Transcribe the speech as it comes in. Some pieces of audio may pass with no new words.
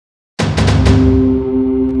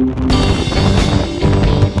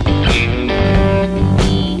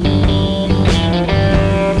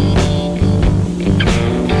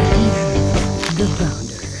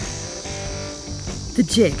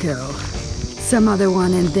Jaco, some other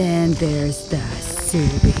one, and then there's the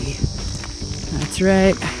Subi. That's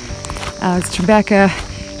right, Alex Trebekah,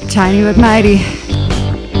 tiny but mighty.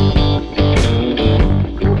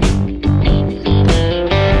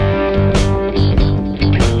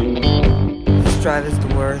 This drive is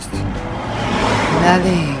the worst.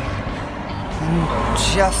 Nothing. And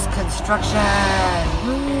just construction.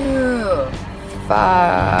 Woo.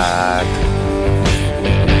 Fuck.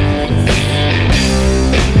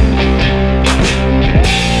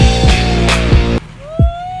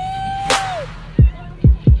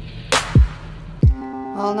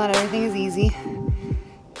 Well, not everything is easy.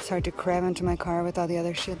 It's hard to cram into my car with all the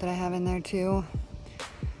other shit that I have in there too.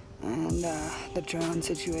 And the drone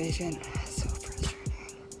situation is so frustrating.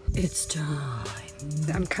 It's time.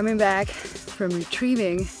 I'm coming back from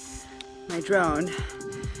retrieving my drone,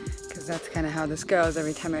 because that's kind of how this goes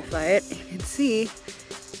every time I fly it. You can see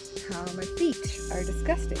how my feet are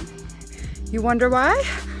disgusting. You wonder why?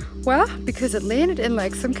 Well, because it landed in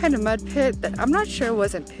like some kind of mud pit that I'm not sure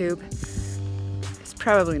wasn't poop. It's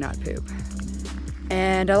probably not poop.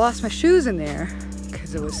 And I lost my shoes in there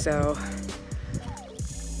because it was so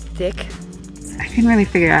thick. I couldn't really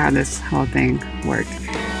figure out how this whole thing worked.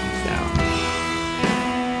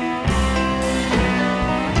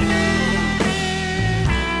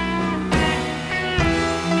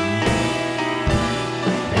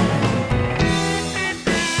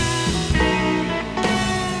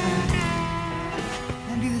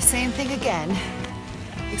 Same thing again,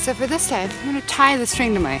 except for this time I'm gonna tie the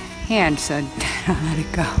string to my hand so I don't let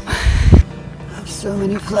it go. I have so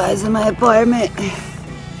many flies in my apartment.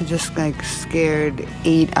 I just like scared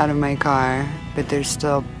 8 out of my car, but there's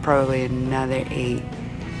still probably another 8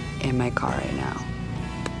 in my car right now.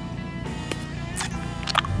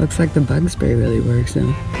 Looks like the bug spray really works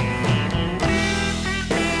though.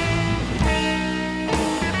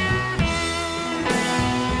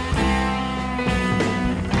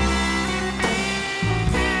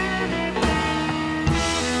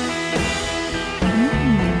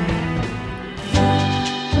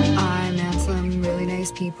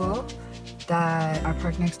 People that are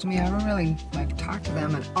parked next to me. I don't really like talk to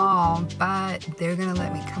them at all, but they're gonna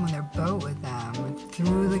let me come on their boat with them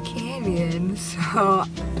through the canyon, so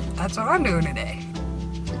that's what I'm doing today.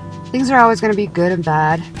 Things are always gonna be good and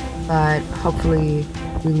bad, but hopefully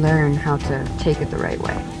we learn how to take it the right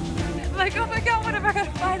way. Like, oh my god, what am I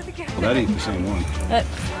gonna fly to the cabin? Well, that ain't the same one.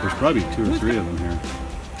 There's probably 2 or 3 of them here.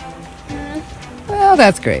 Well,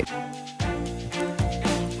 that's great.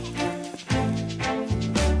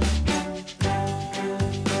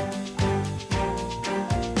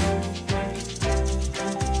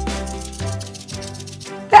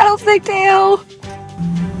 Rattlesnake-tail!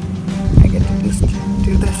 I get to just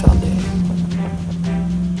do this all day.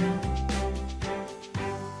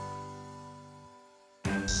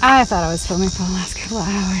 I thought I was filming for the last couple of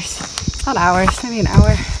hours. Not hours, maybe an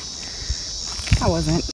hour. I wasn't.